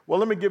Well,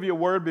 let me give you a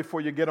word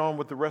before you get on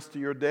with the rest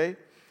of your day.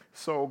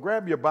 So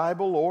grab your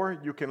Bible, or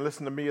you can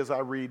listen to me as I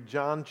read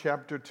John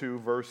chapter 2,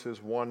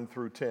 verses 1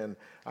 through 10.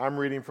 I'm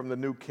reading from the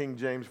New King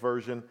James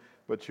Version,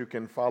 but you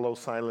can follow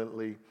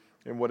silently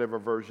in whatever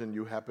version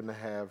you happen to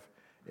have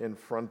in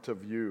front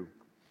of you.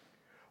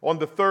 On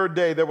the third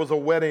day, there was a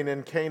wedding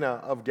in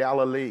Cana of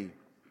Galilee.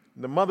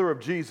 The mother of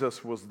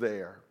Jesus was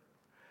there.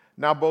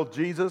 Now both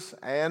Jesus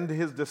and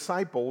his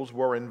disciples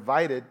were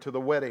invited to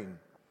the wedding.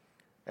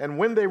 And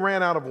when they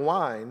ran out of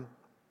wine,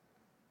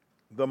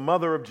 the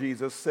mother of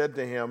Jesus said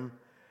to him,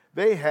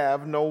 "They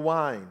have no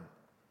wine."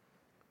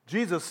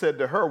 Jesus said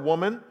to her,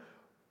 "Woman,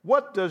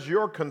 what does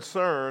your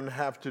concern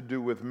have to do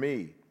with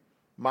me?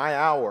 My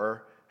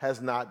hour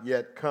has not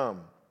yet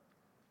come."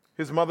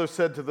 His mother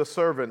said to the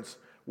servants,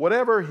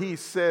 "Whatever he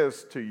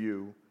says to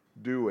you,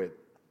 do it."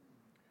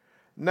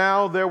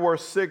 Now there were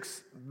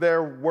set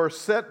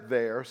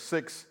there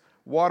 6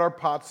 water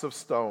pots of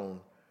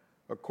stone,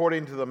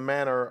 according to the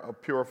manner of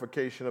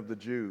purification of the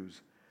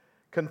Jews,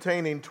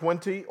 containing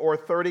 20 or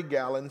 30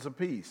 gallons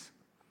apiece.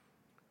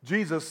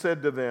 Jesus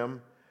said to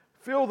them,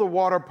 "Fill the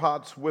water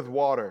pots with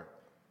water."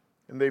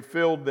 And they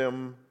filled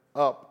them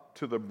up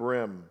to the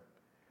brim.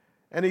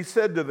 And he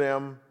said to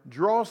them,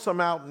 "Draw some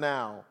out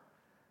now,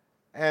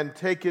 and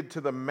take it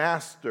to the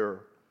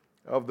master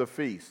of the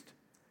feast."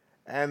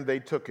 And they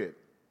took it.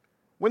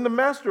 When the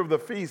master of the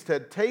feast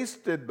had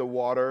tasted the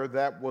water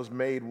that was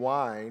made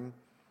wine,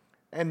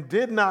 and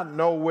did not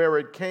know where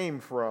it came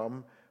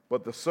from,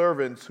 but the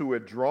servants who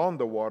had drawn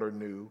the water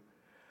knew,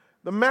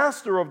 the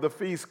master of the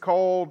feast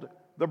called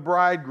the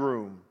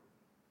bridegroom.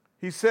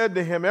 He said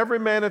to him, "Every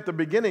man at the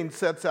beginning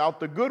sets out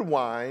the good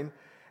wine,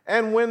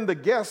 and when the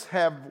guests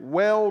have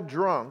well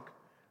drunk,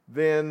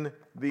 then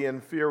the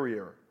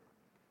inferior.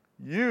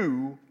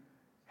 You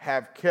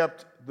have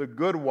kept the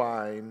good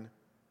wine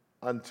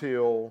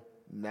until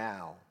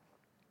now."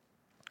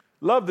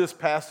 Love this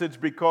passage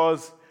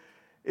because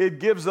it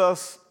gives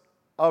us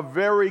a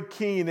very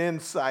keen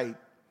insight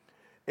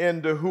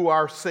into who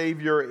our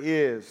Savior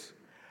is.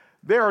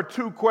 There are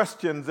 2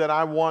 questions that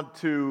I want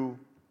to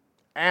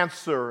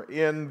answer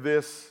in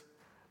this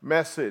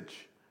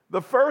message.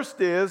 The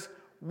first is,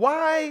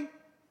 why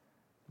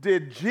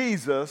did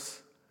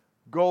Jesus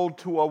go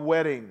to a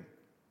wedding?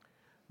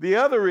 The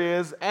other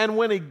is, and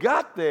when he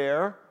got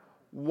there,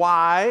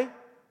 why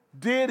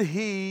did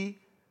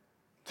he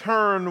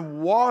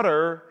turn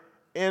water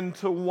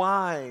into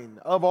wine?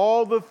 Of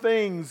all the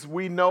things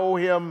we know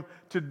him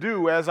to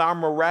do as our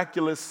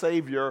miraculous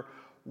Savior,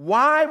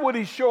 why would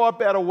he show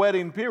up at a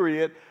wedding,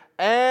 period?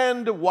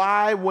 And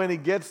why, when he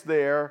gets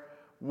there,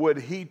 would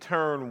he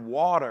turn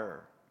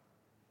water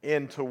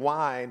into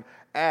wine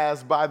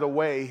as, by the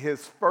way,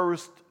 his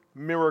first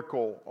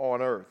miracle on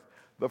earth?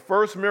 The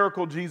first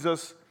miracle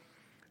Jesus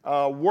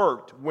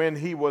worked when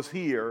he was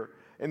here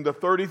in the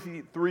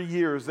 33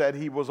 years that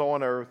he was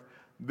on earth.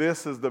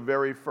 This is the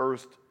very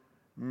first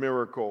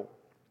miracle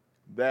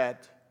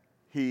that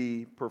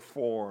he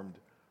performed.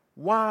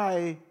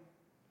 Why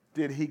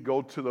did he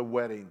go to the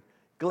wedding?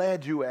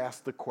 Glad you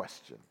asked the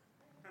question.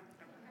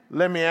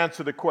 Let me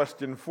answer the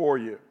question for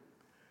you.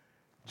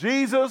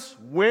 Jesus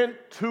went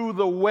to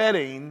the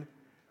wedding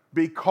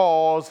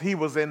because he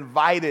was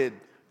invited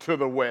to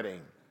the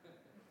wedding.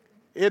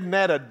 Isn't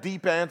that a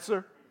deep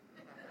answer?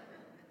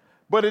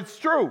 But it's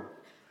true.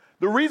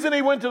 The reason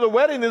he went to the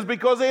wedding is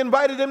because they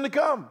invited him to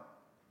come.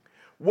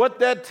 What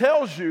that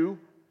tells you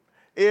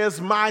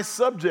is my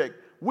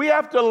subject. We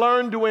have to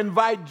learn to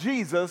invite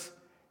Jesus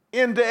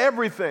into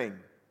everything.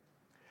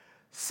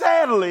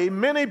 Sadly,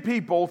 many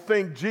people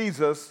think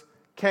Jesus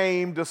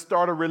came to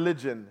start a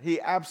religion. He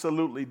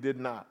absolutely did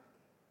not.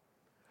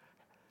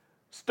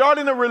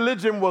 Starting a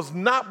religion was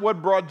not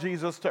what brought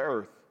Jesus to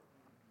earth.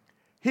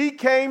 He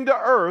came to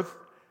earth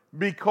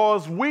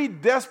because we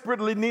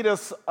desperately need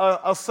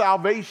a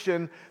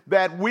salvation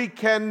that we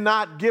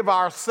cannot give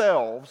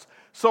ourselves.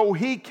 So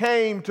he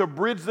came to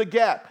bridge the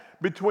gap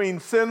between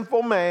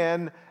sinful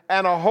man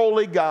and a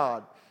holy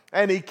God.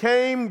 And he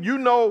came, you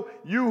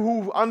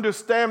who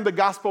understand the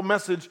gospel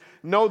message,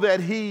 know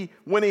that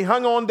when he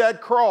hung on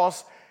that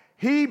cross,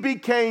 he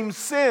became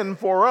sin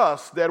for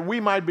us that we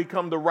might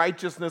become the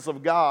righteousness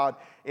of God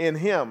in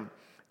him.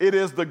 It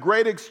is the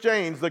great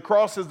exchange. The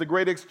cross is the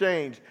great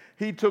exchange.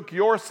 He took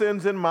your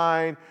sins and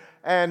mine,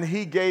 and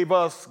he gave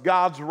us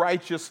God's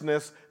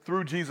righteousness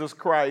through Jesus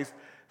Christ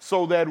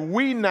so that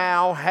we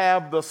now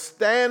have the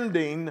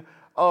standing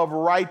of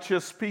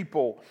righteous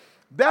people.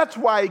 That's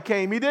why he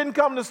came. He didn't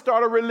come to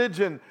start a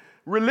religion.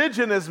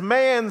 Religion is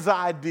man's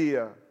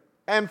idea,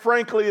 and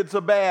frankly, it's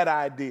a bad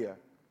idea.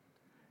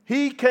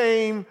 He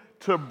came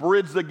to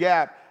bridge the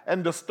gap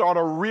and to start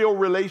a real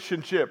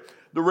relationship.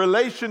 The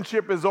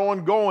relationship is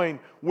ongoing.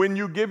 When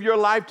you give your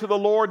life to the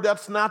Lord,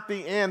 that's not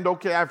the end.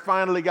 Okay, I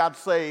finally got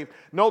saved.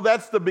 No,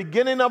 that's the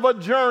beginning of a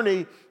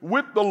journey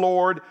with the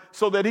Lord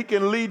so that he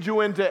can lead you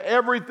into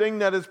everything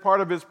that is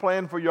part of his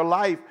plan for your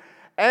life.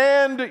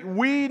 And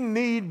we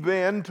need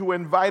then to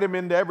invite him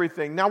into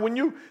everything. Now, when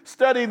you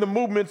study the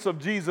movements of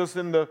Jesus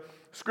in the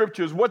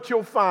scriptures, what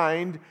you'll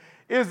find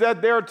is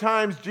that there are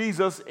times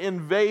Jesus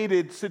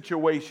invaded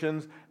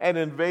situations and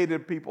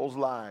invaded people's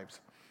lives.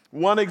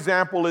 One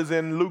example is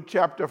in Luke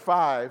chapter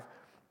 5,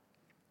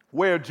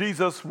 where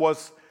Jesus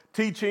was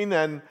teaching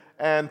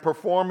and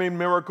performing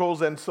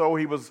miracles, and so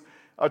he was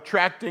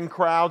attracting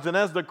crowds. And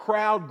as the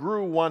crowd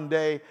grew one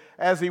day,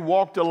 as he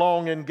walked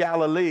along in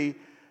Galilee,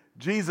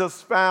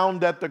 Jesus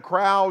found that the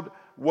crowd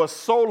was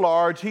so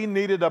large, he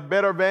needed a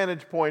better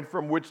vantage point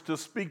from which to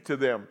speak to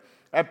them.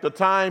 At the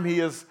time,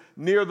 he is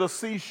near the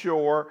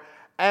seashore,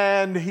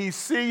 and he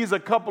sees a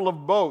couple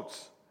of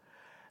boats.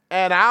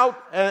 And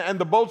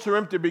the boats are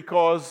empty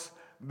because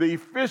the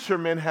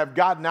fishermen have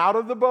gotten out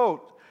of the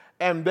boat,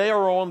 and they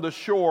are on the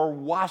shore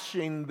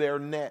washing their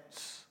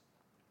nets.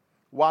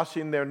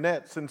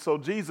 And so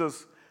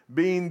Jesus,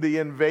 being the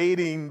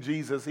invading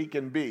Jesus he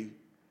can be,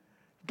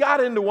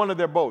 got into one of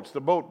their boats,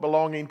 the boat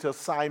belonging to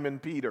Simon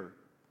Peter.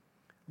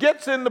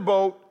 Gets in the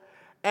boat,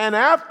 and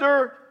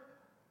after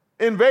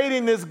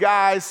invading this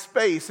guy's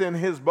space in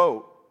his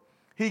boat,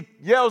 he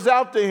yells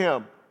out to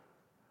him,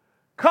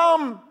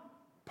 "Come,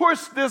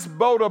 push this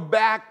boat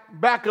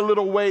back a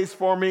little ways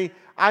for me.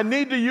 I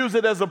need to use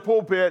it as a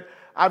pulpit.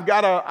 I've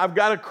got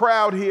a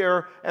crowd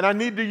here, and I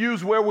need to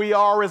use where we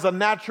are as a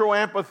natural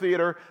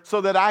amphitheater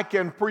so that I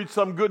can preach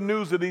some good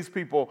news to these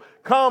people.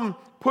 Come,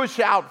 push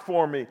out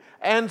for me."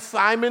 And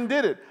Simon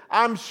did it.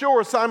 I'm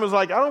sure Simon's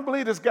like, "I don't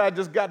believe this guy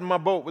just got in my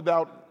boat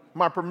without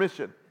my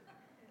permission."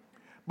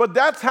 But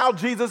that's how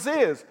Jesus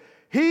is.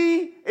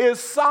 He is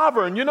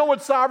sovereign. You know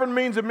what sovereign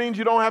means? It means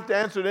you don't have to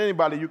answer to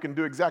anybody. You can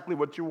do exactly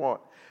what you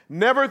want.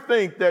 Never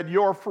think that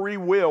your free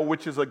will,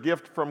 which is a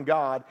gift from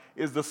God,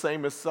 is the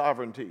same as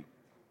sovereignty.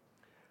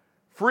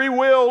 Free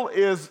will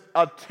is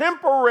a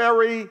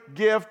temporary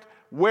gift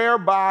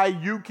whereby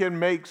you can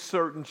make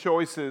certain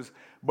choices,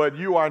 but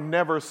you are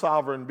never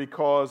sovereign,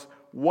 because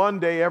one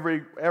day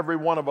every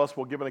one of us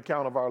will give an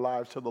account of our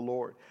lives to the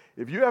Lord.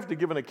 If you have to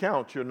give an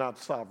account, you're not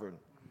sovereign.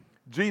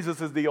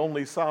 Jesus is the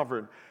only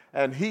sovereign,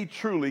 and he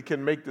truly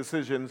can make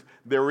decisions.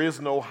 There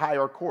is no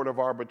higher court of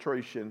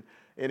arbitration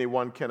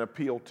anyone can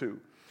appeal to.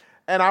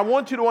 And I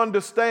want you to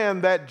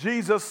understand that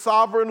Jesus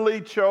sovereignly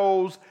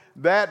chose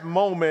that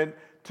moment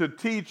to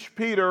teach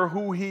Peter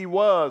who he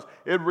was.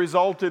 It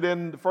resulted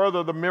in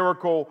further the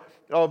miracle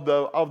of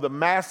the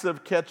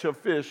massive catch of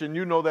fish. And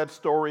you know that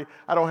story.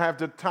 I don't have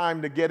the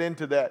time to get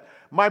into that.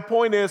 My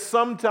point is,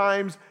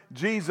 sometimes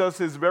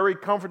Jesus is very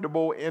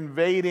comfortable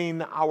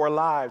invading our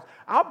lives.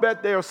 I'll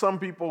bet there are some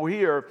people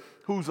here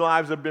whose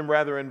lives have been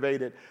rather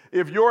invaded.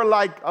 If you're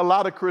like a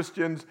lot of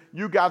Christians,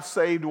 you got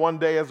saved one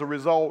day as a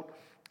result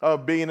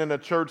of being in a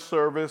church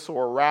service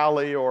or a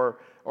rally or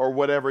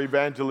whatever,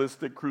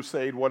 evangelistic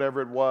crusade,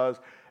 whatever it was,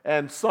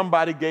 and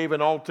somebody gave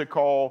an altar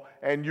call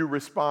and you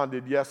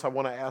responded, "Yes, I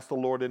want to ask the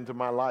Lord into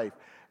my life."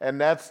 And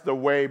that's the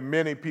way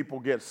many people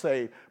get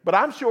saved. But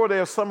I'm sure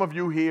there are some of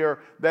you here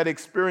that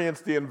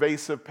experienced the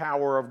invasive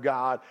power of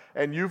God,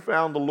 and you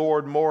found the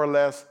Lord more or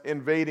less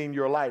invading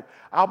your life.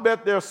 I'll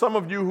bet there are some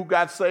of you who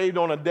got saved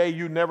on a day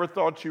you never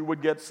thought you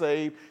would get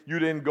saved. You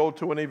didn't go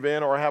to an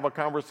event or have a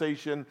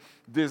conversation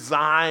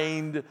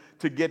designed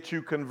to get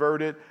you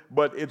converted,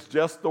 but it's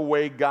just the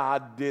way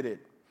God did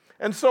it.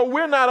 And so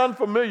we're not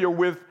unfamiliar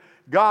with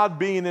God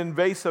being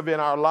invasive in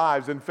our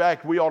lives. In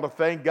fact, we ought to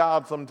thank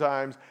God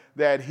sometimes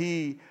that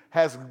he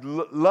has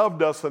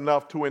loved us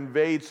enough to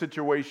invade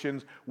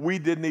situations we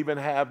didn't even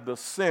have the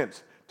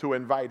sense to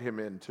invite him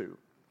into.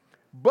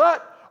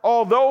 But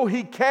although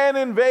he can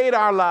invade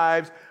our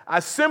lives, I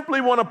simply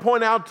want to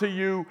point out to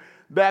you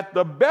that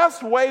the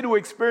best way to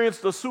experience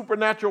the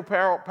supernatural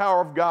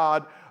power of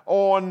God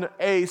on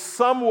a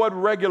somewhat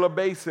regular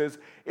basis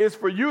is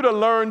for you to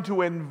learn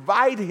to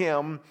invite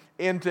him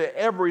into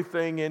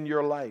everything in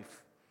your life.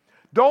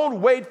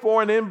 Don't wait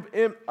for an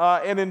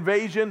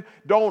invasion.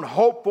 Don't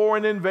hope for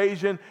an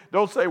invasion.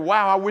 Don't say,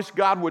 "Wow, I wish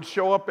God would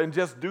show up and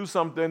just do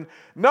something."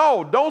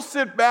 No, don't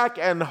sit back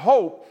and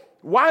hope.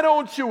 Why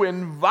don't you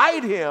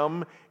invite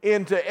him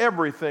into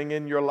everything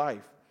in your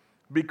life?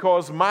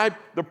 Because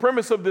the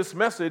premise of this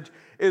message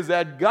is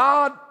that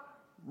God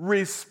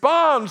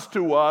responds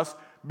to us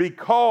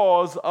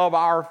because of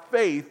our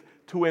faith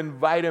to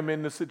invite him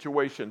into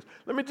situations.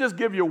 Let me just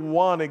give you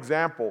one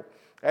example.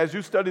 As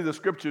you study the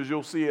scriptures,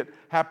 you'll see it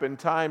happen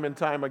time and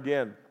time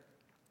again.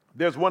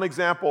 There's one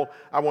example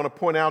I want to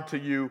point out to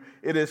you.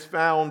 It is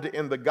found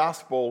in the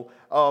Gospel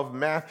of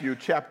Matthew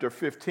chapter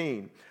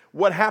 15.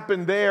 What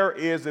happened there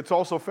is it's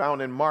also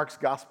found in Mark's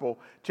Gospel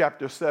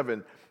chapter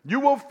 7. You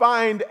will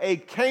find a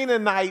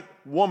Canaanite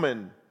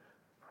woman.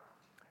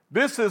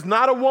 This is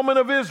not a woman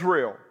of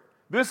Israel.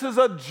 This is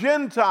a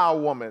Gentile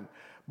woman,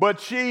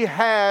 but she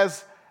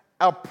has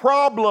a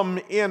problem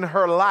in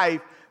her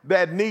life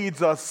that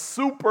needs a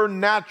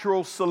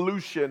supernatural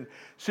solution.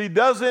 She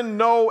doesn't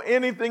know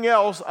anything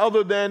else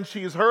other than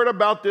she's heard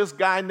about this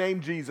guy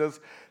named Jesus.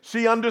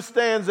 She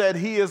understands that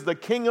he is the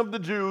King of the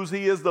Jews.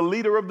 He is the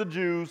leader of the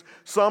Jews.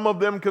 Some of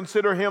them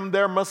consider him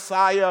their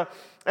Messiah.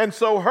 And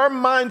so her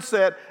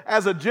mindset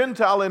as a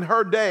Gentile in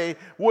her day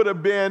would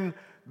have been,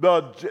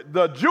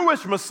 the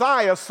Jewish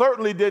Messiah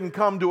certainly didn't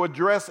come to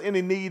address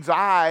any needs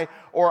I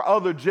or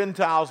other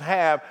Gentiles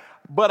have,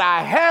 but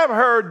I have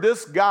heard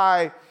this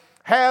guy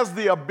has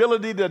the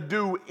ability to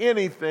do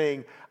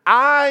anything.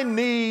 I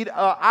need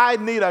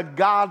a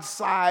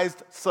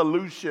God-sized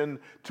solution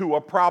to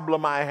a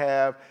problem I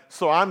have,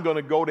 so I'm going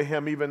to go to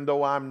him even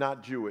though I'm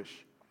not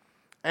Jewish.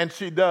 And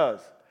she does.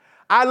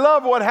 I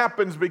love what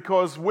happens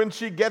because when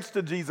she gets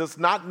to Jesus,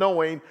 not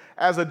knowing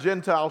as a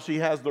Gentile she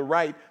has the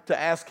right to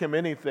ask him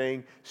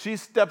anything, she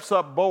steps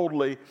up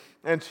boldly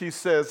and she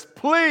says,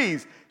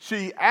 please,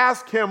 she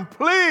asks him,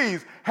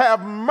 please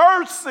have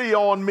mercy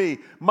on me.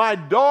 My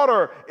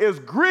daughter is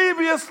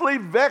grievously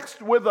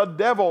vexed with a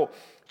devil.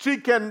 She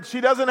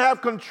doesn't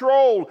have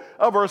control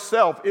of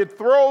herself. It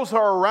throws her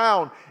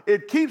around.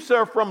 It keeps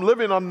her from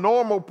living a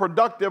normal,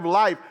 productive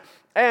life.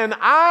 And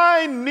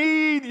I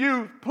need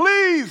you,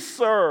 please,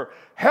 sir,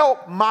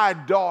 help my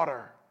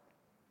daughter.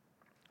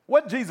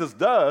 What Jesus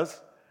does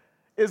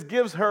is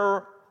gives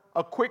her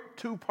a quick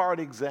 2-part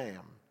exam.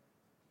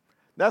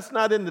 That's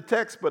not in the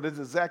text, but it's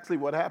exactly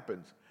what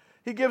happens.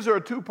 He gives her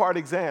a 2-part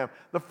exam.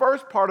 The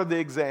first part of the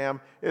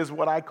exam is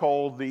what I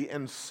call the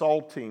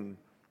ignoring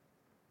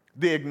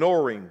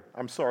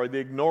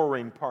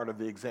part of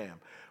the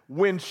exam.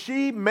 When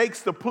she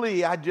makes the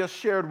plea I just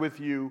shared with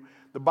you,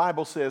 the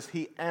Bible says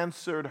he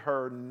answered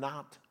her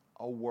not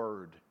a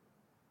word.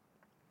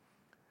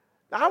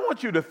 Now, I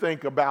want you to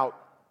think about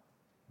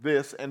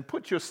this and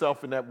put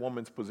yourself in that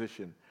woman's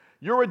position.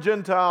 You're a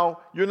Gentile.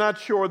 You're not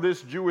sure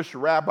this Jewish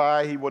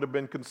rabbi, he would have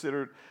been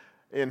considered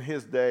in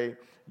his day,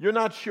 you're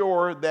not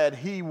sure that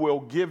he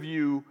will give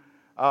you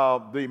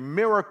the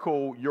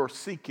miracle you're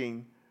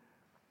seeking.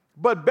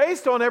 But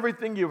based on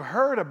everything you've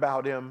heard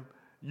about him,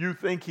 you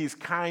think he's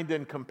kind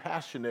and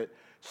compassionate.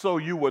 So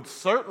you would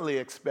certainly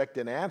expect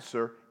an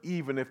answer,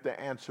 even if the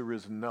answer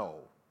is no.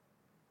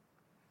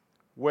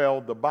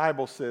 Well, the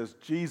Bible says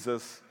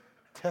Jesus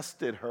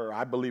tested her.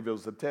 I believe it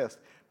was a test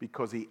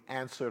because he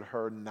answered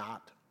her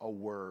not a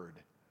word.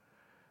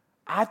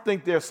 I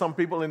think there's some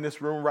people in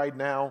this room right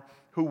now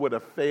who would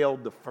have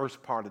failed the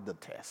first part of the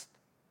test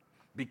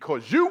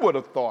because you would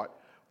have thought,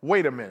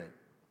 wait a minute,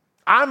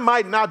 I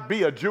might not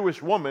be a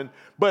Jewish woman,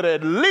 but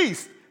at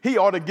least he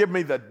ought to give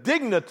me the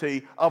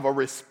dignity of a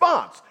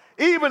response.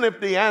 Even if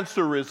the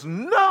answer is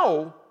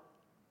no,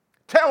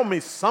 tell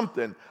me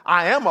something.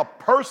 I am a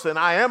person.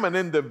 I am an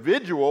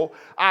individual.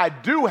 I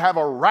do have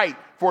a right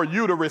for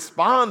you to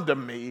respond to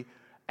me.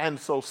 And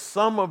so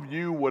some of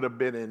you would have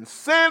been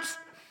incensed.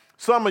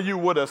 Some of you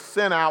would have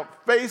sent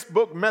out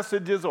Facebook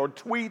messages or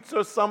tweets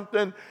or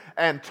something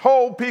and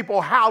told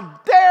people, how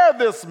dare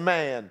this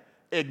man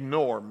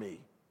ignore me?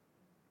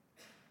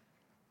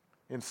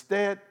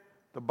 Instead,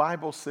 the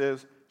Bible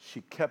says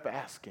she kept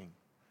asking.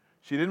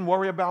 She didn't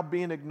worry about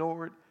being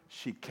ignored.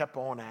 She kept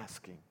on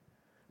asking,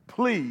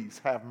 please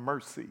have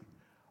mercy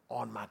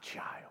on my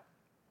child.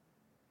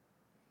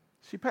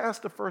 She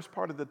passed the first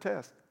part of the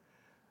test.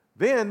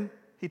 Then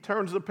he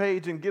turns the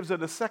page and gives her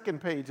the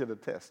second page of the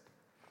test.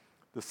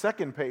 The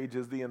second page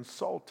is the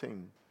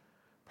insulting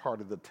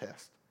part of the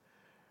test.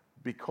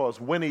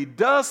 Because when he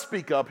does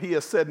speak up, he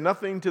has said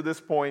nothing to this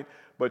point,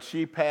 but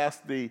she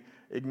passed the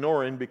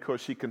ignoring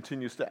because she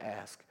continues to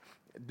ask.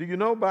 Do you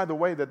know, by the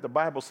way, that the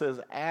Bible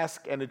says,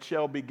 ask and it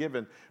shall be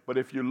given? But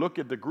if you look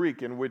at the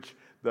Greek in which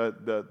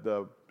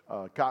the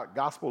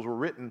Gospels were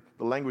written,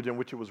 the language in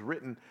which it was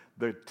written,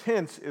 the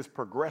tense is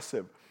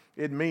progressive.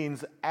 It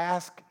means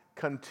ask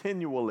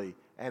continually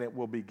and it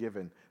will be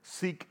given.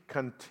 Seek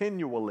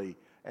continually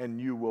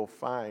and you will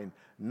find.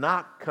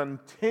 Knock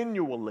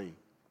continually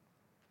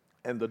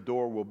and the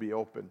door will be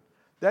open.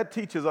 That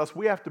teaches us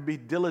we have to be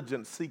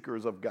diligent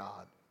seekers of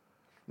God,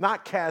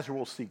 not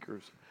casual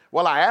seekers.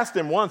 Well, I asked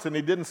him once and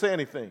he didn't say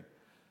anything.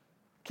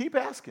 Keep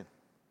asking.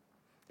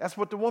 That's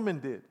what the woman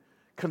did.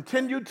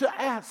 Continue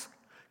to ask.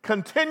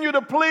 Continue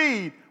to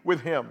plead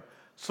with him.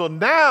 So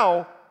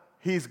now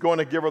he's going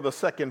to give her the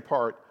second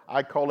part.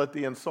 I call it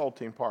the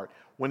insulting part.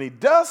 When he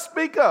does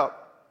speak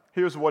up,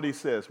 here's what he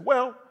says.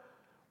 Well,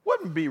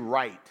 wouldn't it be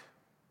right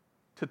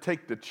to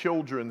take the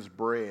children's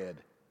bread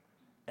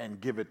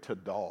and give it to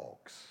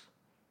dogs?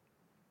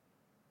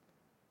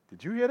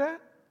 Did you hear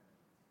that?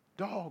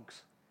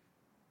 Dogs.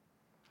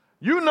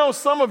 You know,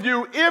 some of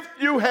you, if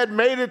you had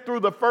made it through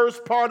the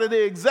first part of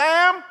the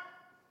exam,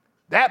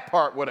 that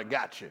part would have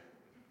got you.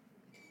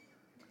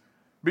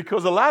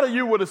 Because a lot of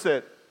you would have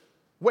said,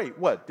 wait,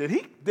 what? Did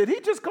he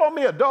just call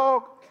me a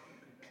dog?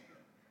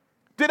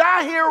 Did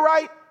I hear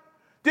right?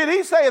 Did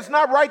he say it's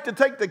not right to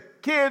take the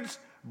kids'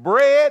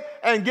 bread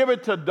and give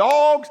it to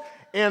dogs?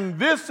 In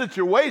this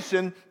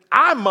situation,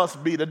 I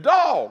must be the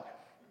dog.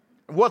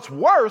 What's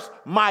worse,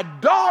 my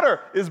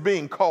daughter is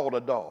being called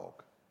a dog.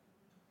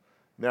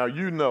 Now,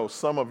 you know,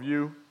 some of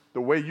you,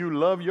 the way you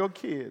love your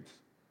kids,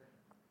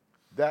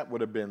 that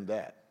would have been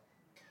that.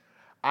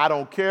 I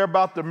don't care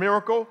about the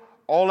miracle.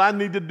 All I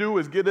need to do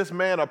is give this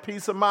man a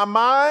piece of my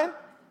mind,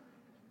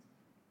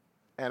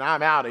 and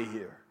I'm out of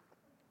here.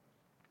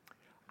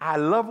 I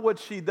love what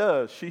she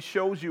does. She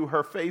shows you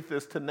her faith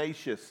is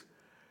tenacious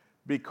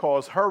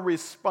because her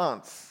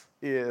response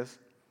is,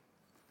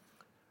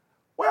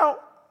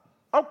 well,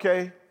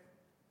 okay,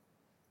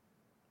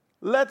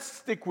 let's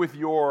stick with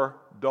your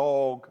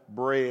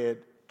dog-bred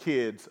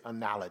kids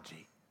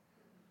analogy.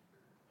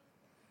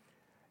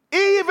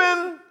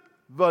 Even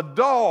the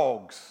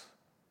dogs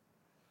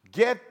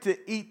get to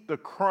eat the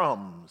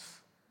crumbs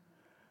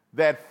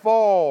that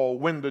fall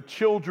when the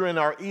children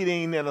are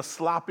eating in a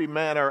sloppy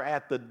manner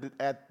at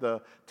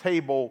the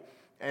table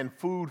and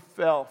food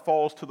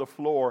falls to the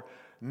floor.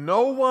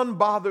 No one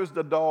bothers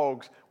the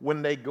dogs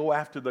when they go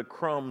after the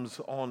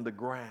crumbs on the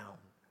ground.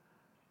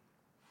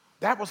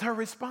 That was her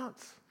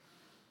response.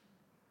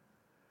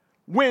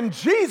 When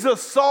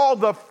Jesus saw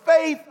the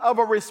faith of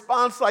a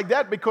response like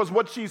that, because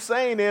what she's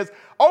saying is,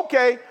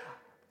 okay,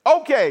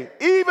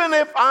 even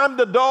if I'm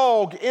the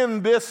dog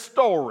in this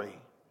story,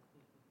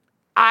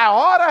 I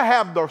ought to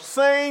have the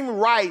same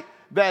right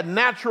that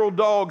natural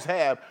dogs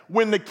have.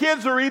 When the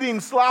kids are eating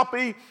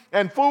sloppy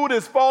and food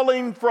is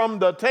falling from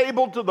the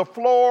table to the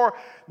floor,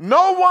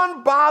 no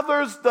one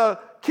bothers the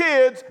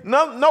kids.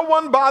 No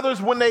one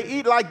bothers when they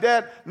eat like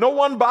that. No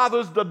one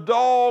bothers the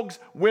dogs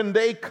when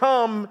they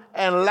come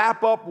and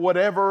lap up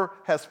whatever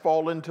has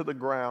fallen to the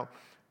ground.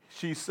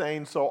 She's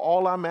saying, so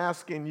all I'm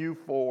asking you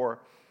for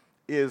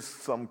is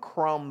some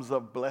crumbs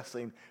of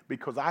blessing,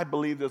 because I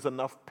believe there's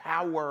enough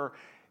power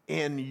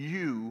in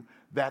you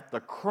that the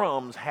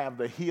crumbs have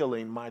the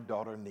healing my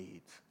daughter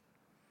needs.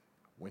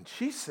 When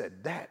she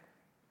said that,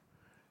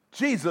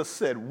 Jesus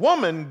said,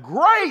 woman,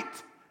 great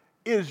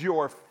is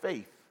your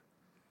faith.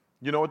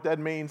 You know what that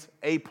means?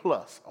 A+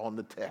 on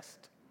the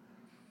test.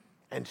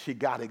 And she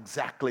got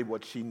exactly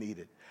what she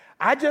needed.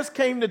 I just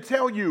came to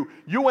tell you,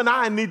 you and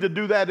I need to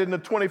do that in the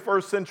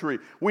 21st century.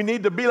 We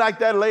need to be like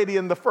that lady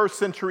in the 1st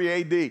century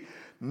AD.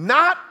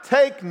 Not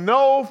take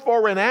no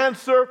for an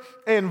answer.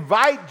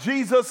 Invite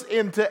Jesus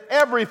into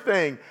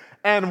everything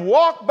and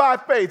walk by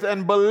faith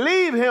and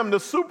believe him to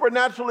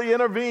supernaturally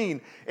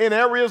intervene in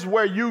areas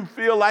where you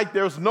feel like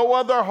there's no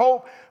other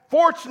hope.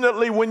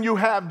 Fortunately, when you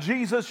have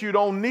Jesus, you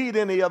don't need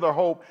any other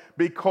hope,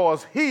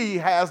 because he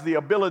has the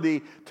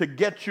ability to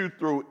get you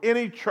through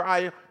any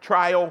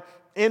trial,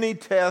 any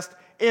test,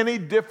 any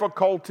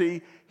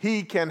difficulty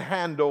he can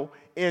handle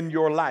in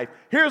your life.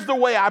 Here's the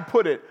way I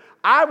put it.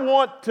 I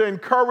want to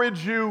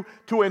encourage you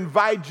to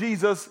invite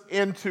Jesus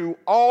into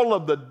all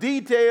of the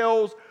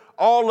details,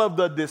 all of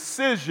the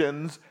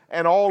decisions,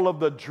 and all of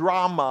the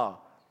drama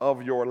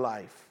of your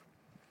life.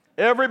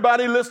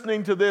 Everybody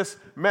listening to this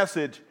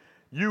message,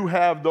 you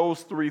have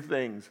those three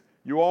things.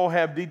 You all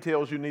have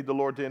details you need the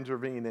Lord to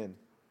intervene in.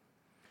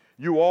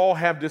 You all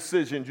have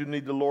decisions you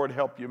need the Lord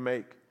help you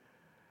make.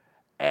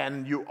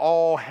 And you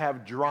all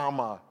have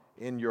drama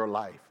in your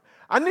life.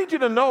 I need you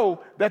to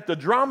know that the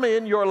drama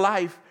in your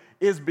life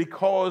is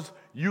because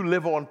you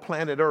live on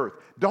planet Earth.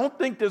 Don't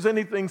think there's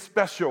anything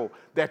special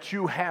that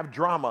you have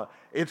drama.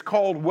 It's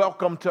called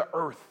welcome to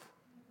Earth.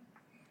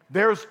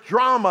 There's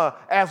drama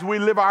as we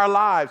live our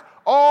lives.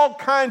 All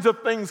kinds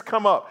of things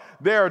come up.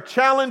 There are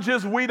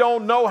challenges we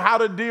don't know how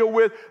to deal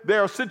with.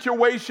 There are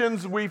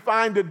situations we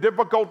find it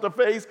difficult to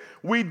face.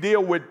 We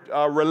deal with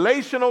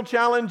relational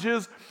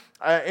challenges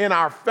in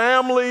our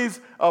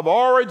families of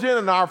origin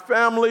and our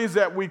families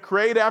that we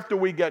create after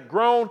we get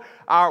grown.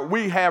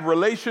 We have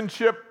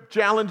relationship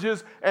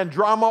challenges and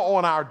drama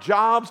on our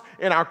jobs,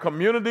 in our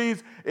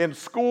communities, in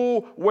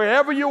school.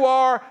 Wherever you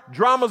are,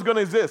 drama is going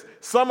to exist.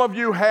 Some of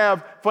you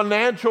have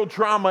financial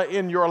trauma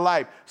in your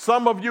life.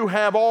 Some of you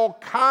have all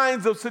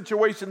kinds of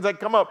situations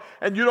that come up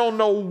and you don't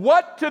know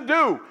what to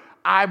do.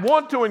 I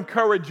want to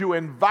encourage you,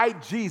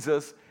 invite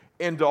Jesus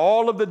into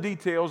all of the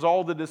details,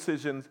 all the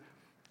decisions,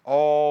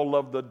 all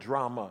of the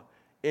drama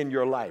in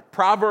your life.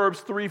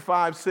 Proverbs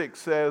 3:5-6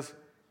 says,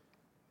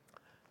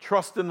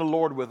 trust in the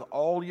Lord with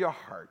all your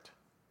heart.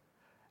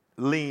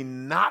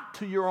 Lean not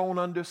to your own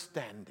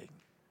understanding.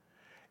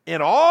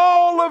 In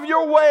all of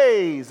your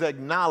ways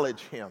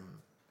acknowledge him,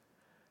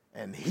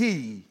 and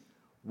he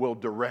will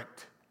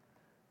direct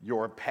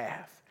your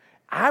path.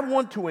 I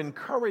want to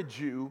encourage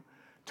you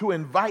to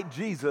invite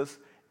Jesus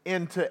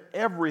into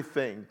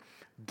everything.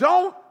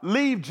 Don't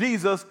leave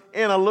Jesus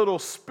in a little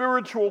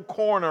spiritual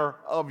corner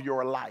of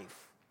your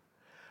life.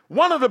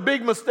 One of the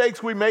big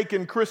mistakes we make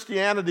in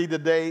Christianity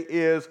today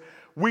is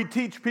we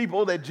teach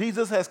people that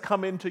Jesus has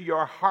come into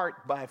your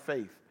heart by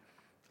faith.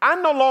 I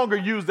no longer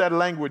use that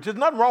language. There's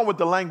nothing wrong with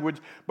the language,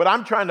 but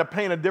I'm trying to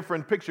paint a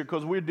different picture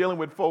because we're dealing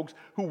with folks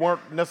who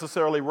weren't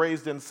necessarily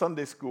raised in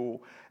Sunday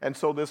school. And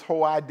so this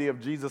whole idea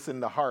of Jesus in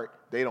the heart,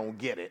 they don't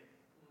get it.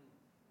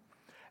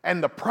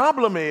 And the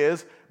problem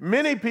is,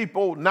 many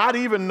people not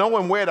even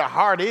knowing where the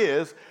heart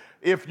is,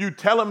 if you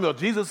tell them, well,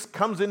 Jesus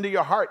comes into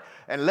your heart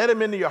and let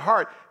him into your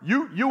heart,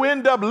 you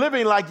end up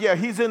living like, yeah,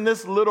 he's in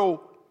this little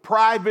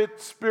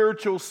private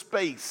spiritual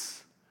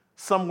space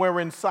somewhere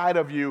inside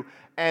of you,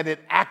 and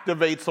it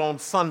activates on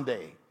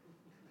Sunday.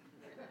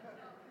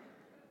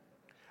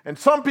 And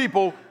some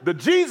people, the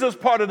Jesus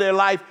part of their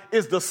life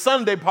is the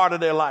Sunday part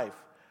of their life.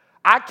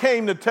 I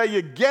came to tell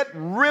you, get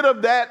rid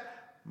of that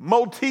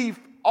motif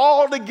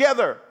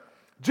altogether.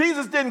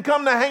 Jesus didn't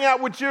come to hang out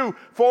with you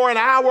for an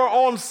hour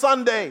on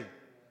Sunday.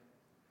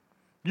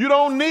 You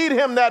don't need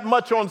him that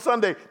much on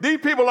Sunday. These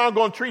people aren't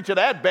going to treat you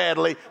that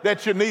badly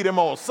that you need him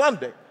on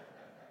Sunday.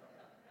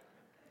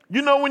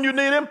 You know when you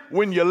need him?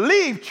 When you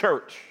leave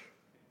church.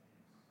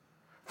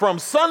 From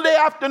Sunday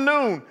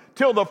afternoon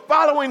till the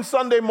following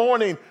Sunday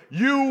morning,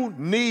 you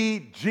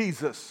need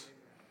Jesus.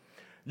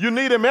 You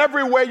need him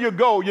everywhere you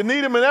go. You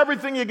need him in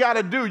everything you got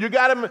to do. You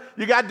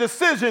got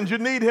decisions you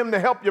need him to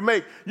help you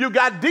make. You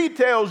got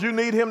details you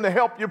need him to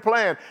help you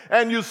plan.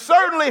 And you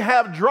certainly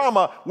have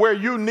drama where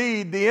you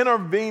need the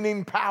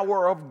intervening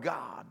power of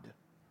God.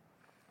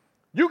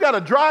 You got to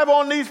drive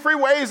on these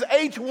freeways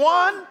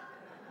H1.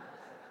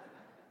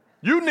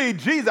 You need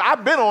Jesus.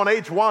 I've been on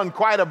H1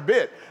 quite a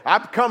bit.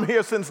 I've come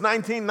here since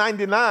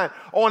 1999.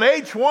 On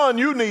H1,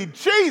 you need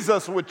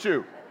Jesus with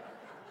you.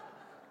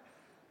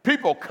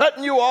 People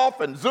cutting you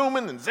off and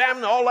zooming and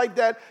zamming, all like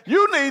that.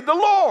 You need the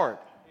Lord.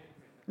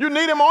 You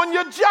need him on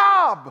your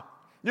job.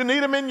 You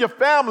need him in your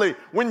family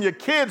when your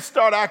kids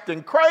start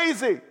acting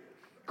crazy.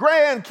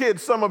 Grandkids,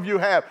 some of you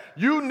have.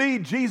 You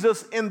need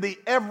Jesus in the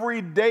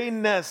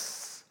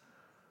everydayness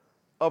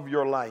of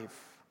your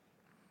life.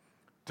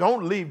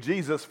 Don't leave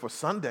Jesus for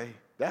Sunday.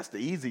 That's the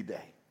easy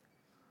day.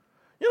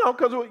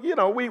 Because,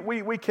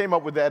 we came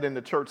up with that in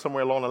the church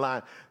somewhere along the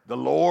line. The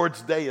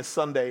Lord's Day is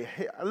Sunday.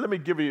 Hey, let me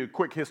give you a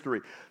quick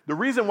history. The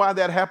reason why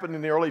that happened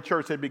in the early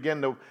church, they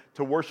began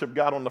to worship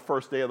God on the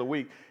first day of the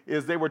week,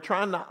 is they were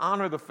trying to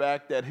honor the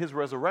fact that his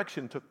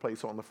resurrection took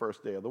place on the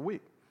first day of the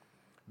week.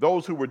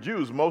 Those who were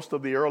Jews, most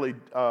of the early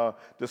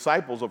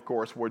disciples, of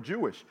course, were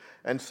Jewish.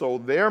 And so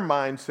their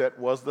mindset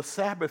was the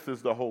Sabbath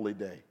is the holy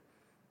day.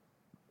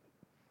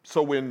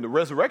 So when the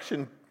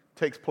resurrection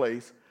takes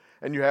place,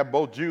 and you have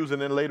both Jews and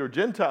then later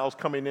Gentiles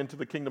coming into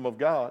the kingdom of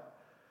God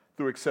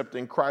through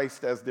accepting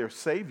Christ as their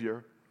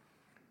Savior,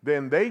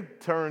 then they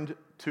turned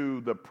to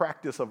the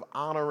practice of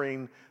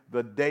honoring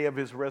the day of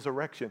his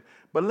resurrection.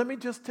 But let me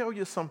just tell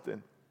you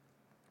something.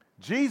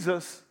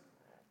 Jesus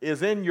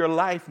is in your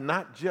life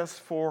not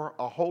just for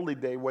a holy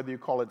day, whether you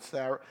call it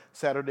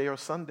Saturday or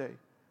Sunday.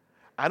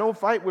 I don't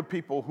fight with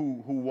people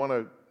who want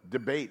to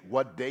debate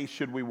what day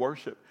should we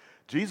worship.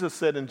 Jesus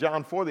said in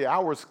John 4, the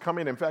hour is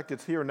coming. In fact,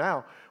 it's here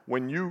now.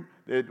 When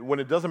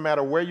it doesn't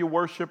matter where you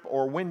worship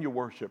or when you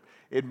worship,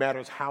 it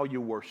matters how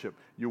you worship.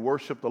 You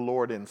worship the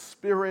Lord in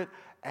spirit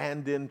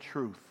and in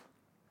truth.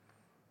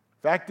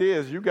 Fact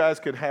is, you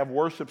guys could have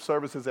worship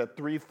services at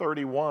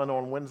 3:31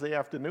 on Wednesday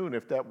afternoon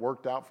if that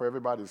worked out for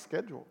everybody's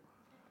schedule.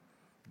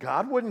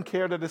 God wouldn't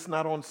care that it's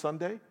not on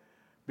Sunday,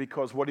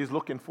 because what he's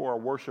looking for are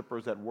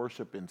worshipers that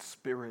worship in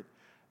spirit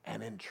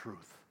and in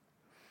truth.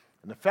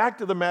 And the fact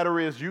of the matter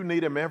is, you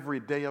need him every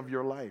day of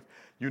your life.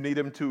 You need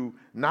him to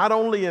not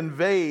only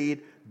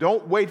invade,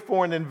 don't wait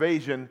for an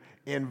invasion,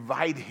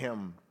 invite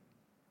him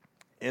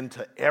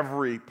into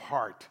every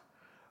part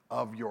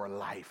of your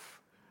life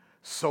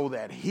so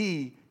that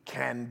he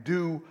can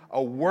do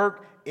a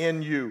work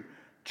in you.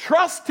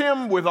 Trust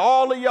him with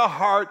all of your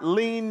heart.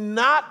 Lean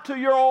not to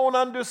your own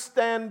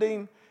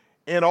understanding.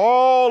 In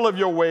all of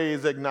your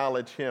ways,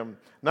 acknowledge him.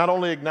 Not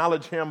only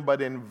acknowledge him,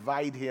 but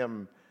invite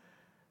him,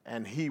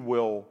 and he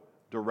will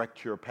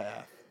direct your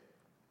path.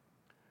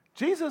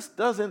 Jesus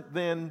doesn't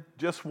then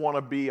just want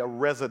to be a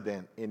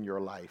resident in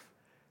your life.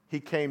 He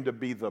came to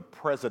be the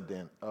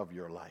president of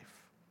your life.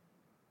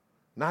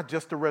 Not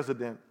just a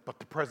resident, but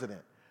the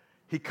president.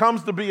 He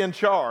comes to be in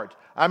charge.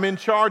 I'm in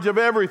charge of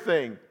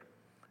everything.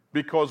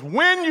 Because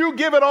when you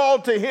give it all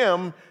to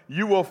him,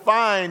 you will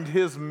find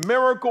his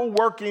miracle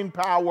working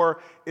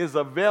power is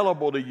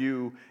available to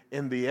you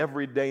in the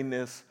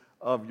everydayness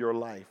of your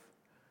life.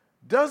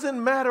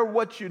 Doesn't matter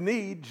what you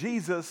need,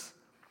 Jesus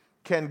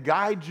can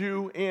guide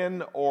you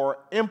in or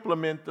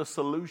implement the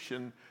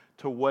solution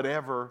to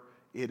whatever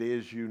it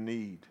is you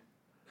need.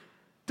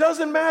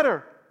 Doesn't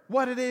matter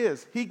what it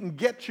is. He can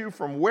get you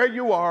from where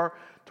you are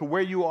to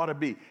where you ought to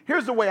be.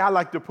 Here's the way I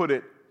like to put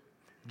it.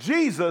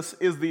 Jesus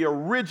is the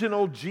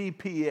original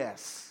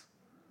GPS.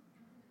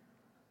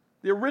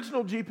 The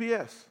original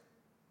GPS.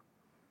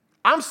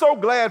 I'm so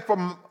glad for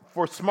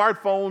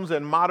smartphones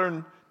and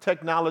modern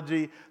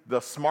technology, the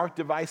smart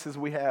devices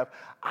we have.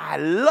 I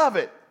love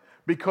it.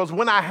 Because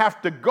when I have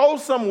to go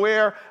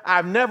somewhere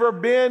I've never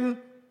been,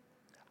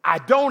 I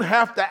don't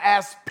have to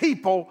ask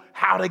people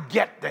how to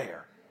get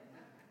there.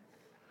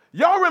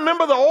 Y'all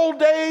remember the old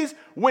days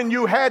when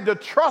you had to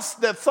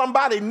trust that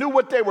somebody knew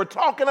what they were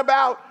talking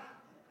about?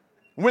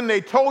 When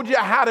they told you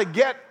how to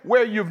get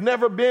where you've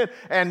never been?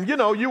 And,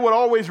 you would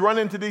always run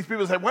into these people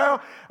and say,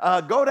 well,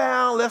 go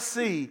down, let's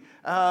see.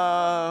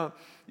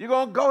 You're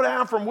going to go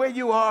down from where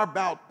you are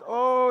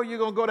you're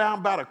going to go down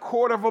about a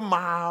quarter of a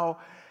mile,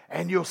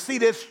 and you'll see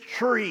this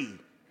tree.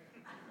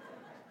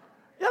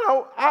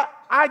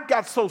 I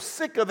got so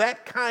sick of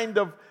that kind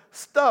of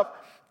stuff.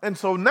 And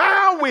so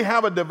now we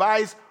have a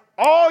device.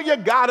 All you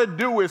got to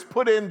do is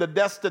put in the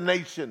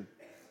destination,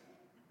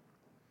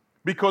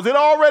 because it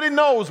already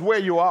knows where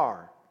you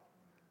are.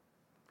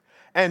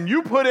 And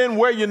you put in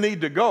where you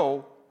need to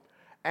go,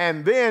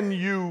 and then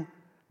you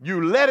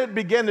let it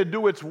begin to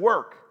do its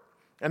work.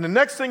 And the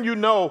next thing you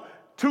know,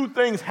 two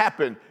things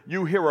happen.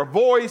 You hear a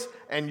voice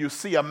and you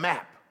see a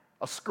map.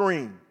 a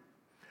screen.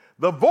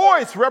 The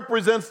voice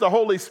represents the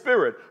Holy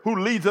Spirit who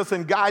leads us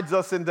and guides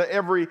us into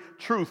every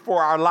truth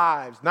for our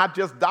lives, not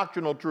just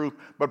doctrinal truth,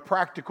 but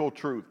practical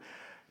truth.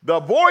 The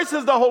voice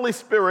is the Holy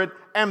Spirit,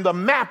 and the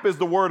map is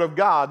the Word of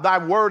God. Thy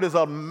word is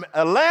a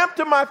lamp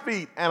to my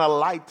feet and a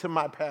light to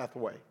my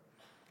pathway.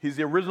 He's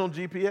the original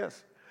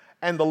GPS.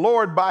 And the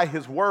Lord, by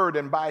His Word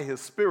and by His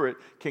Spirit,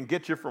 can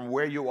get you from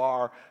where you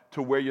are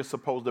to where you're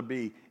supposed to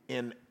be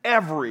in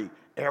every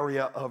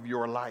area of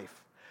your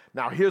life.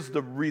 Now, here's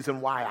the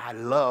reason why I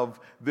love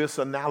this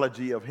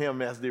analogy of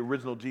Him as the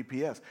original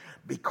GPS.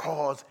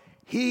 Because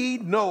He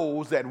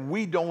knows that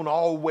we don't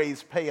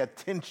always pay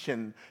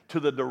attention to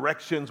the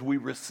directions we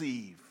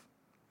receive.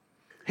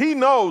 He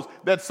knows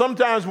that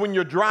sometimes when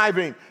you're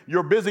driving,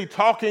 you're busy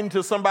talking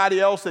to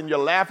somebody else and you're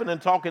laughing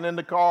and talking in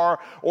the car,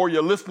 or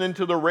you're listening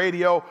to the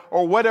radio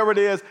or whatever it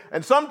is.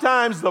 And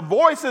sometimes the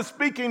voice is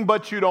speaking,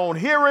 but you don't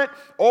hear it,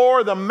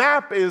 or the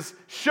map is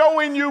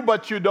showing you,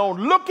 but you don't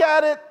look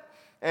at it.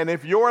 And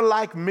if you're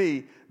like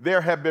me,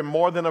 there have been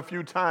more than a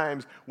few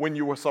times when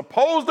you were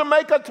supposed to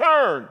make a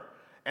turn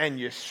and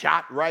you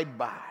shot right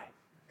by.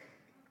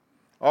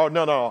 Oh,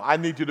 no, I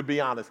need you to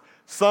be honest.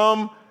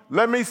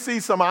 Let me see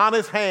some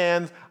honest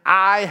hands.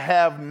 I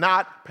have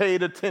not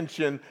paid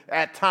attention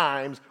at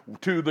times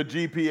to the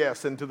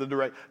GPS and to the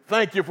direct.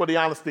 Thank you for the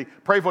honesty.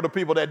 Pray for the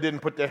people that didn't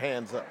put their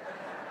hands up.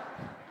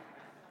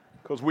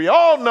 Because we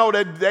all know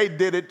that they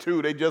did it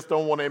too. They just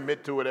don't want to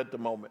admit to it at the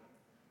moment.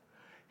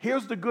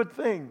 Here's the good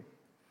thing.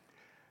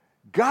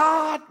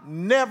 God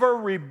never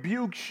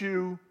rebukes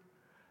you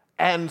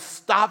and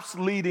stops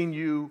leading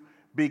you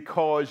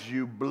because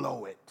you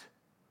blow it.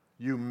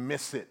 You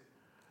miss it.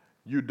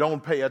 You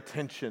don't pay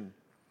attention.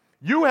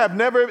 You have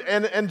never,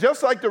 and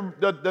just like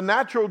the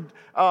natural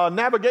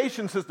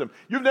navigation system,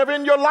 you've never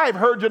in your life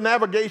heard your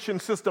navigation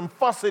system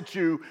fuss at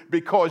you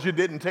because you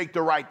didn't take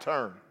the right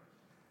turn.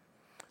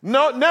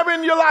 No, never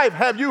in your life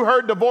have you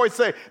heard the voice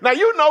say, now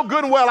you know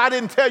good and well I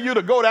didn't tell you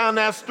to go down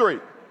that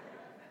street.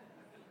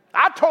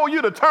 I told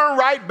you to turn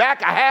right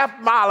back a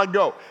half mile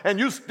ago, and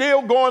you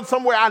still going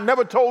somewhere I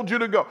never told you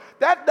to go.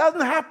 That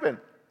doesn't happen.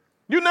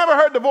 You never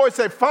heard the voice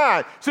say,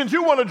 fine, since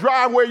you want to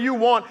drive where you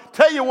want,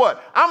 tell you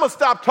what, I'm going to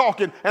stop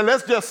talking and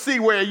let's just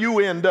see where you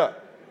end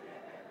up.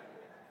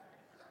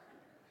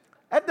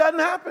 That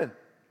doesn't happen.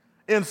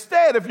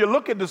 Instead, if you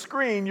look at the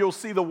screen, you'll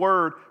see the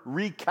word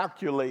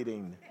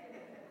recalculating.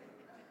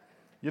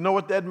 You know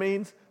what that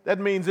means? That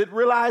means it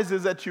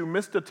realizes that you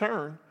missed a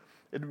turn.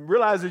 It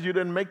realizes you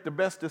didn't make the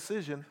best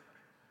decision,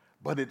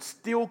 but it's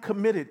still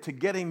committed to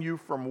getting you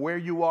from where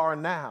you are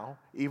now,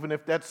 even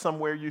if that's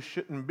somewhere you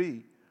shouldn't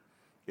be.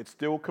 It's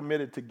still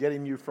committed to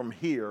getting you from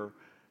here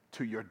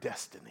to your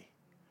destiny.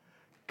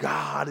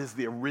 God is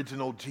the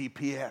original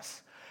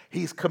GPS.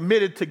 He's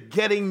committed to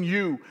getting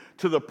you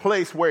to the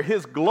place where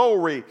His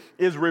glory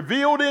is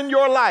revealed in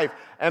your life.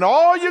 And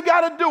all you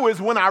got to do is,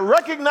 when I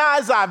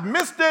recognize I've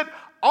missed it,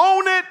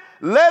 own it,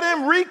 let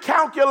Him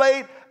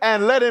recalculate,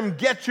 and let Him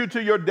get you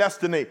to your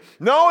destiny.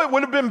 No, it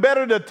would have been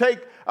better to take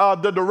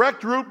the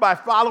direct route by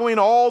following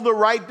all the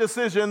right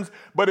decisions.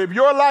 But if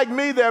you're like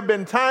me, there have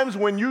been times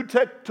when you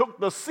took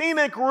the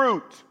scenic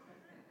route.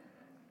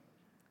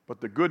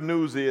 But the good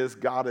news is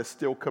God is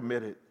still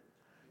committed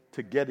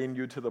to getting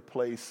you to the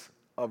place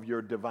of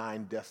your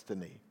divine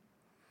destiny.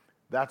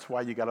 That's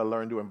why you got to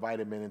learn to invite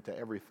Him into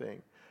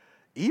everything.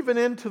 Even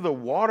into the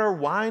water,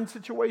 wine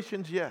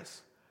situations,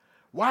 yes.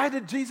 Why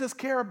did Jesus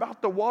care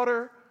about the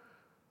water?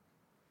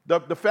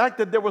 The fact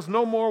that there was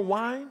no more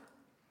wine?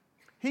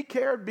 He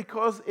cared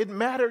because it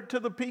mattered to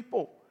the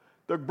people,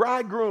 the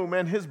bridegroom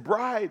and his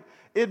bride.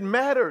 It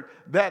mattered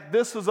that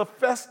this is a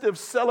festive,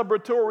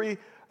 celebratory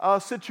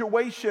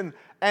situation,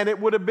 and it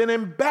would have been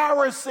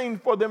embarrassing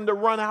for them to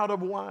run out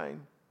of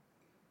wine.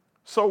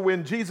 So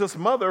when Jesus'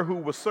 mother, who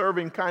was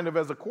serving kind of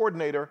as a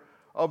coordinator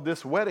of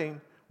this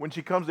wedding, when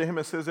she comes to him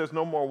and says there's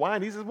no more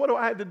wine, he says, what do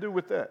I have to do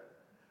with that?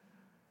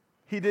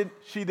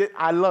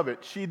 I love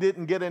it. She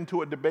didn't get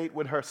into a debate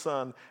with her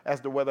son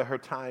as to whether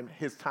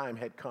his time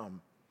had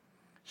come.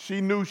 She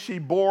knew she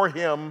bore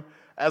him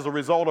as a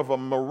result of a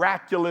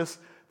miraculous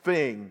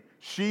thing.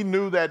 She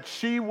knew that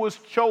she was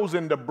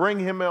chosen to bring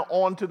him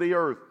onto the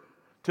earth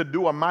to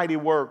do a mighty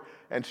work,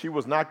 and she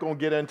was not going to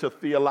get into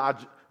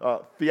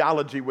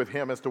theology with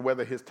him as to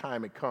whether his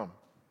time had come.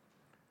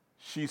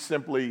 She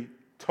simply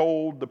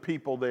told the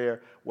people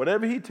there,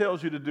 whatever he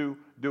tells you to do,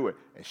 do it.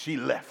 And she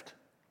left.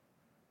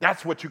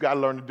 That's what you got to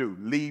learn to do.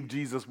 Leave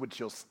Jesus with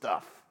your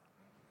stuff.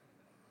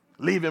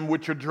 Leave him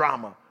with your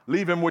drama.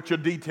 Leave him with your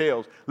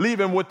details. Leave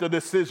him with the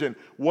decision.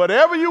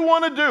 Whatever you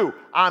want to do,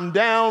 I'm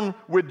down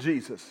with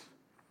Jesus.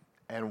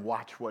 And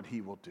watch what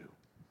he will do.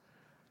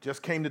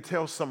 Just came to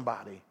tell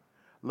somebody,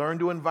 learn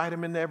to invite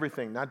him into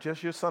everything, not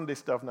just your Sunday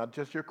stuff, not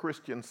just your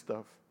Christian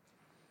stuff.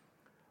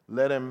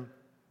 Let him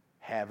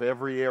have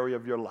every area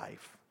of your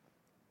life.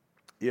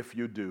 If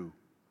you do,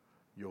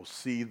 you'll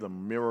see the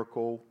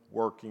miracle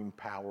working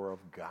power of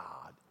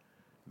God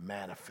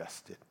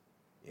manifested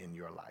in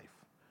your life.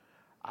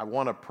 I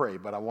want to pray,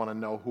 but I want to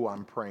know who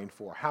I'm praying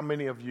for. How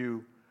many of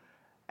you,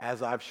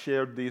 as I've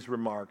shared these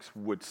remarks,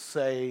 would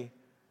say,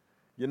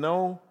 you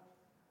know,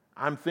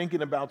 I'm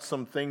thinking about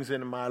some things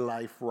in my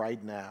life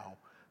right now.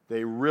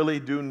 They really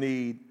do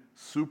need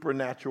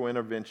supernatural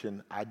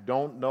intervention. I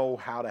don't know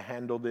how to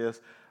handle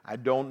this. I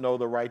don't know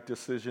the right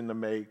decision to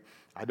make.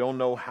 I don't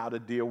know how to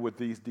deal with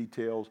these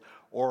details,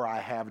 or I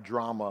have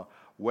drama,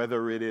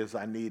 whether it is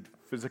I need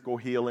physical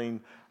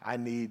healing, I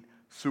need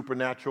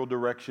supernatural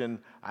direction,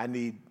 I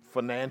need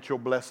financial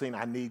blessing,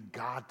 I need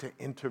God to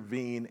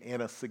intervene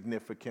in a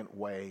significant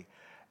way.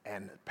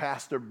 And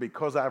Pastor,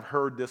 because I've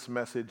heard this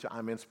message,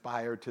 I'm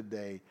inspired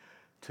today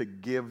to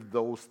give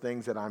those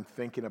things that I'm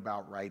thinking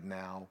about right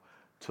now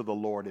to the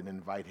Lord and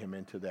invite him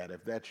into that.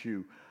 If that's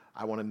you,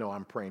 I want to know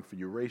I'm praying for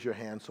you. Raise your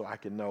hand so I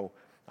can know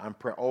I'm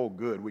praying. Oh,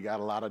 good. We got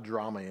a lot of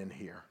drama in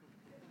here.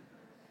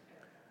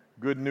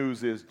 Good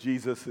news is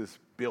Jesus is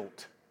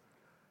built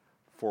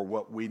for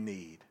what we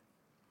need.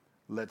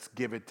 Let's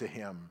give it to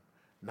him,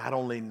 not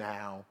only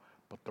now,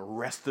 but the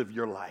rest of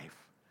your life.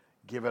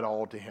 Give it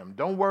all to him.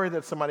 Don't worry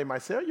that somebody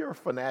might say, oh, you're a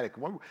fanatic.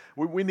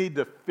 We need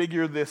to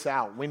figure this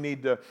out. We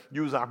need to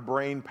use our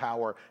brain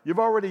power. You've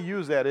already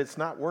used that. It's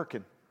not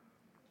working.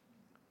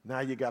 Now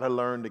you got to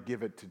learn to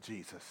give it to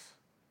Jesus.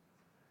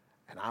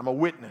 And I'm a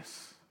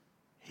witness.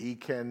 He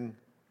can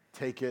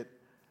take it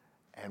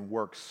and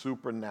work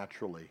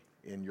supernaturally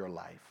in your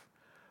life.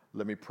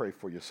 Let me pray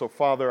for you. So,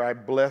 Father, I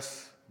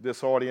bless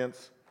this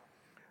audience.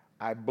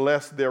 I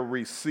bless their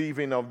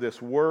receiving of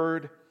this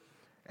word.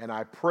 And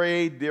I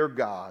pray, dear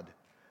God,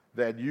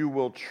 that you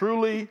will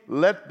truly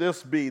let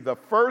this be the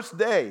first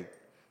day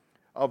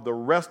of the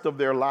rest of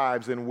their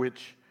lives in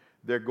which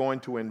they're going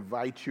to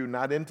invite you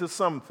not into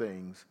some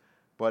things,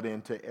 but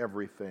into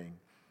everything.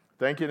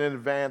 Thank you in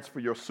advance for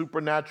your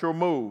supernatural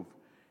move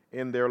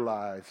in their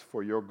lives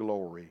for your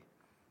glory.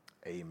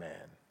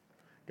 Amen.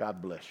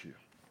 God bless you.